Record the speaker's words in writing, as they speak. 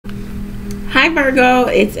Hi Virgo,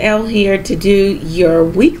 it's Elle here to do your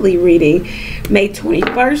weekly reading, May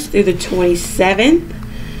 21st through the 27th.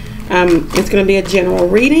 It's going to be a general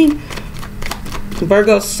reading.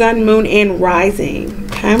 Virgo, Sun, Moon, and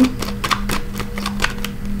Rising. Okay.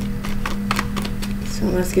 So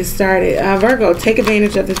let's get started. Virgo, take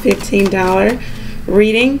advantage of the $15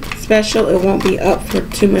 reading special. It won't be up for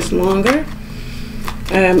too much longer.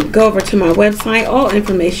 Go over to my website. All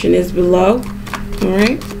information is below. All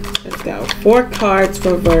right. Let's go. 4 cards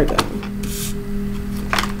for Virgo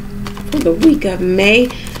for the week of May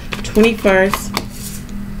 21st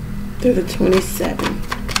through the 27th.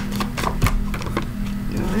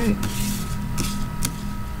 All right.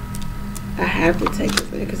 I have to take this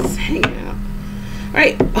because it's hanging out. All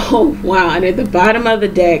right. Oh, wow. And at the bottom of the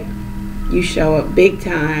deck, you show up big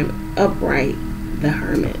time, upright, the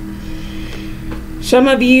Hermit. Some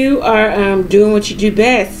of you are doing what you do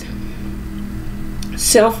best.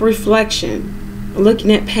 Self-reflection,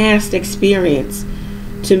 looking at past experience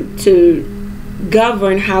to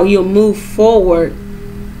govern how you'll move forward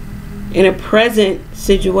in a present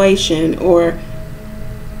situation or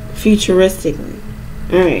futuristically.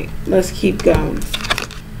 All right, let's keep going.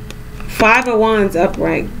 5 of Wands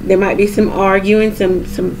upright. There might be some arguing,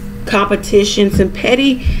 some competition, some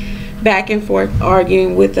petty back and forth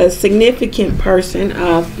arguing with a significant person.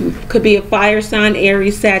 Could be a fire sign,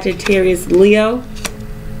 Aries, Sagittarius, Leo.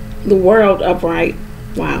 The World upright.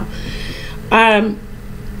 Wow.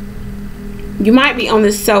 You might be on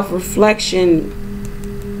this self-reflection,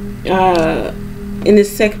 in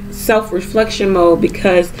this self-reflection mode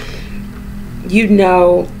because you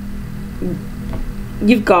know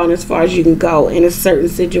you've gone as far as you can go in a certain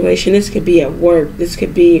situation. This could be at work. This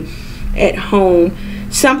could be at home.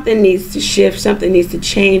 Something needs to shift. Something needs to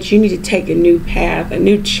change. You need to take a new path. A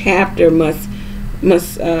new chapter must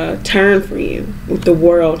turn for you with the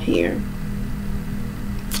World here.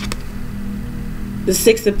 The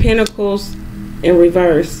 6 of Pentacles in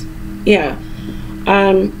reverse. Yeah.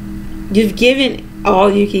 You've given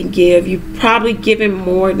all you can give. You've probably given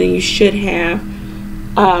more than you should have.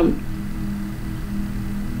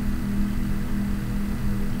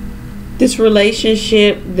 This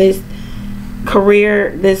relationship, this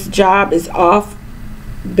career, this job is off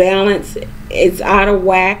balance. It's out of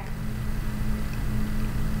whack.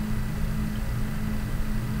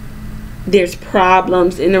 There's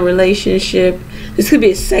problems in a relationship. This could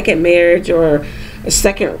be a second marriage or a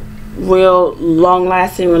second real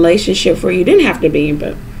long-lasting relationship for you. It didn't have to be,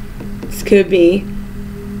 but this could be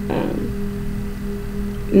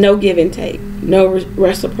no give and take, no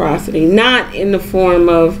reciprocity. Not in the form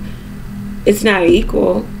of it's not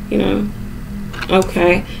equal, you know.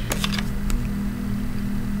 Okay.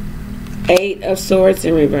 8 of Swords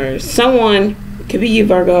in reverse. Someone, could be you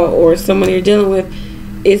Virgo, or someone you're dealing with,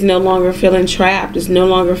 is no longer feeling trapped, is no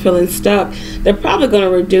longer feeling stuck. They're probably going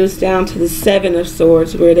to reduce down to the 7 of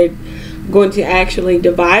Swords, where they're going to actually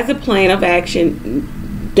devise a plan of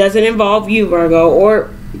action. Doesn't involve you, Virgo,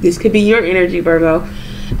 or this could be your energy, Virgo.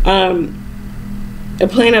 A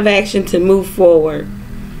plan of action to move forward,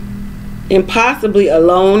 and possibly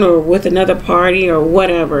alone or with another party or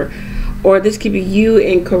whatever. Or this could be you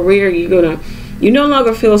in career. You no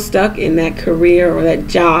longer feel stuck in that career or that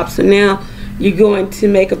job. So now you're going to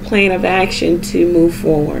make a plan of action to move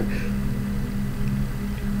forward.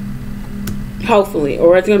 Hopefully.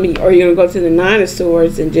 Or it's gonna be, or you're gonna go to the 9 of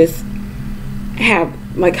Swords and just have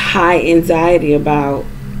like high anxiety about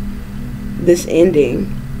this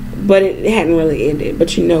ending. But it hadn't really ended,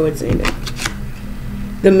 but you know it's ended.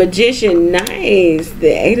 The Magician, nice. The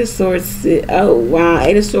 8 of Swords. Oh wow,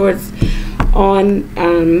 8 of Swords on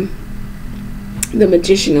the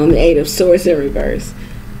Magician on the 8 of Swords in reverse.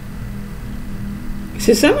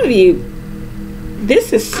 So some of you,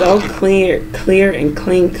 this is so clear and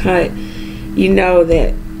clean cut. You know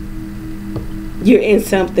that you're in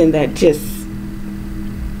something that just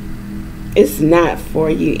is not for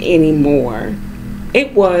you anymore.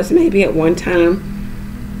 It was maybe at one time,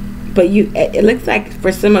 but it looks like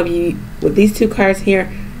for some of you with these 2 cards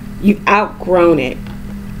here, you've outgrown it.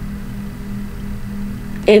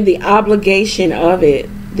 And the obligation of it,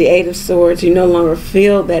 the 8 of Swords, you no longer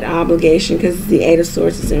feel that obligation because the 8 of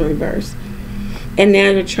Swords is in reverse. And now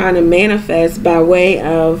you're trying to manifest by way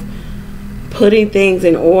of putting things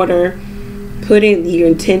in order, putting your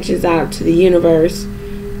intentions out to the universe,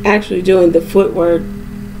 actually doing the footwork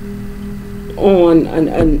on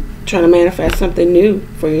trying to manifest something new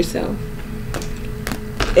for yourself.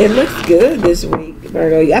 It looks good this week,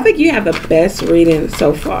 Virgo. I think you have the best reading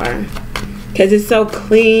so far because it's so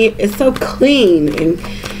clean. It's so clean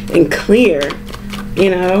and clear, you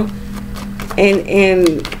know,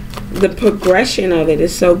 and the progression of it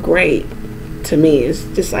is so great to me. It's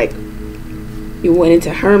just like you went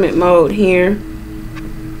into hermit mode here.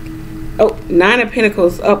 Oh, Nine of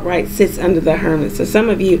Pentacles upright sits under the Hermit. So some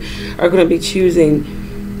of you are going to be choosing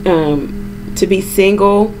to be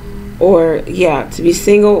single, or to be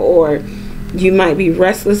single, or you might be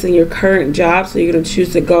restless in your current job, so you're going to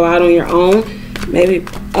choose to go out on your own. Maybe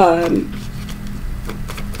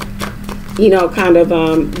you know, kind of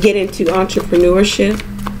get into entrepreneurship.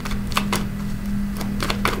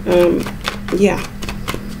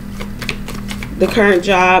 The current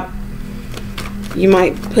job, you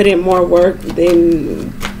might put in more work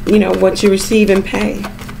than, you know, what you receive in pay.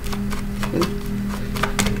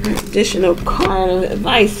 Additional card of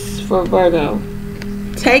advice for Virgo.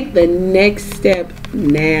 Take the next step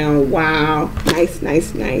now. Wow. Nice,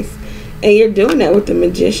 nice, nice. And you're doing that with the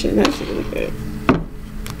Magician. That's really good.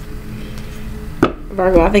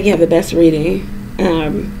 Virgo, I think you have the best reading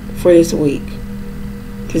for this week.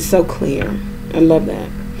 It's so clear. I love that.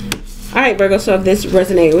 Alright, Virgo, so if this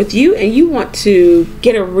resonated with you and you want to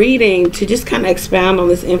get a reading to just kind of expound on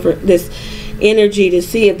this energy to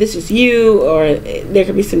see if this is you, or there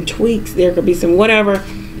could be some tweaks, there could be some whatever,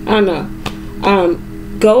 I don't know,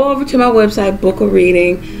 go over to my website, book a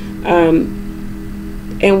reading,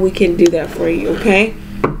 and we can do that for you, okay?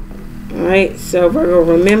 Alright, so Virgo,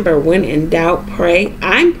 remember, when in doubt, pray.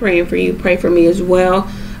 I'm praying for you. Pray for me as well.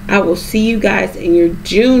 I will see you guys in your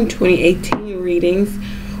June 2018 readings,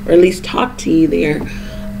 or at least talk to you there.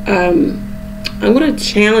 I'm going to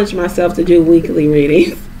challenge myself to do weekly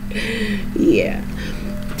readings. Yeah.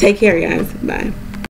 Take care, guys. Bye.